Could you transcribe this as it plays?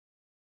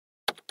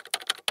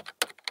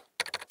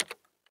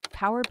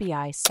Power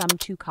BI sum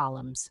two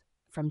columns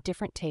from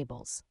different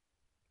tables.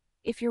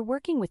 If you're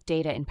working with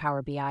data in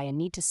Power BI and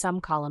need to sum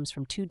columns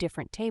from two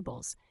different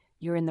tables,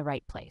 you're in the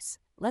right place.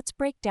 Let's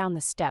break down the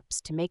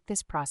steps to make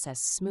this process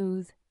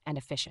smooth and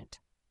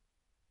efficient.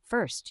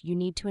 First, you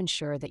need to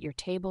ensure that your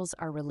tables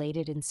are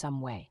related in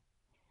some way.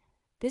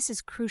 This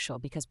is crucial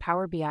because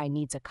Power BI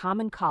needs a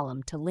common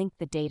column to link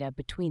the data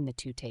between the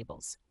two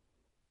tables.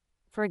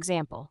 For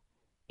example,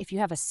 if you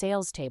have a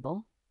sales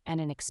table and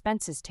an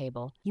expenses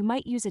table, you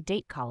might use a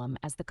date column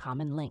as the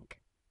common link.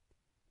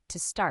 To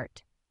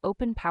start,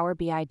 open Power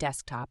BI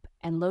Desktop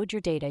and load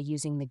your data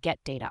using the Get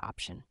Data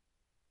option.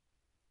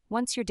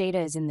 Once your data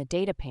is in the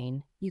Data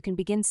pane, you can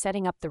begin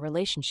setting up the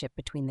relationship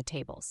between the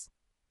tables.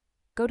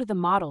 Go to the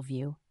Model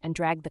view and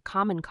drag the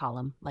common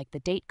column, like the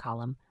Date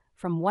column,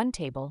 from one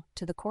table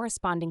to the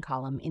corresponding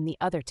column in the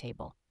other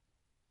table.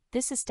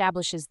 This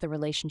establishes the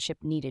relationship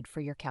needed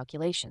for your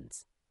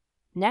calculations.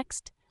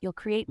 Next, you'll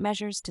create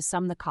measures to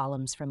sum the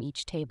columns from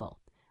each table.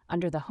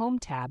 Under the Home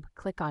tab,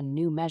 click on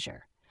New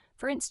Measure.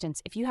 For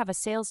instance, if you have a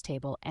sales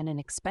table and an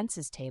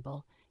expenses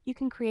table, you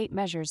can create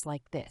measures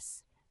like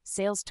this.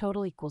 Sales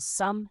total equals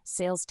sum,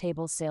 sales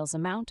table, sales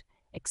amount.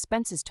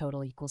 Expenses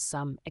total equals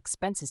sum,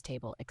 expenses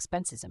table,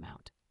 expenses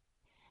amount.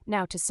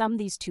 Now, to sum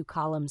these two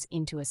columns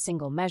into a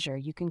single measure,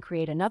 you can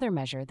create another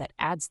measure that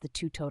adds the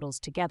two totals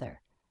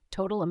together.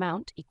 Total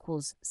amount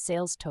equals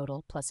sales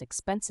total plus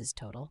expenses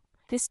total.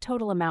 This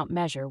total amount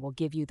measure will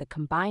give you the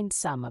combined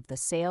sum of the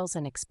sales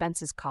and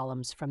expenses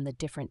columns from the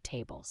different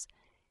tables.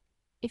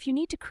 If you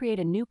need to create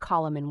a new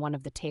column in one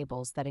of the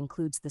tables that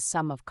includes the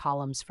sum of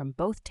columns from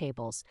both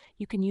tables,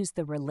 you can use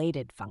the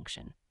Related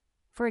function.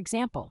 For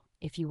example,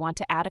 if you want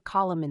to add a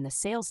column in the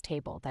sales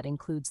table that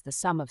includes the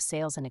sum of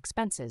sales and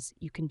expenses,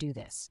 you can do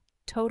this.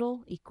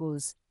 Total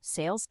equals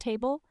sales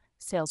table,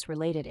 sales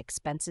related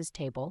expenses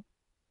table,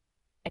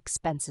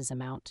 expenses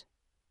amount.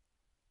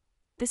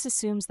 This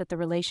assumes that the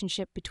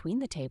relationship between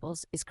the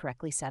tables is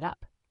correctly set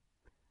up.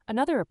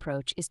 Another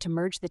approach is to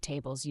merge the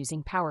tables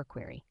using Power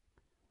Query.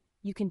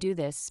 You can do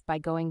this by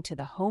going to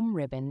the Home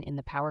ribbon in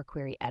the Power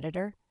Query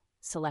editor,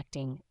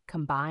 selecting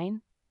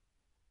Combine,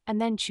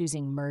 and then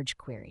choosing Merge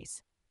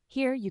Queries.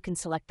 Here, you can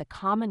select the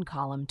common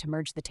column to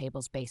merge the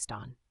tables based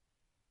on.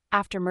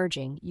 After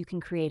merging, you can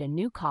create a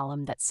new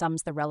column that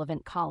sums the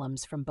relevant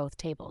columns from both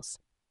tables.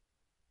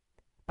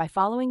 By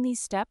following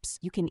these steps,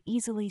 you can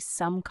easily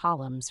sum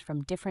columns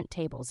from different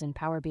tables in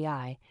Power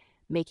BI,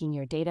 making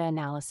your data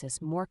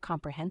analysis more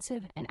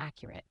comprehensive and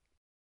accurate.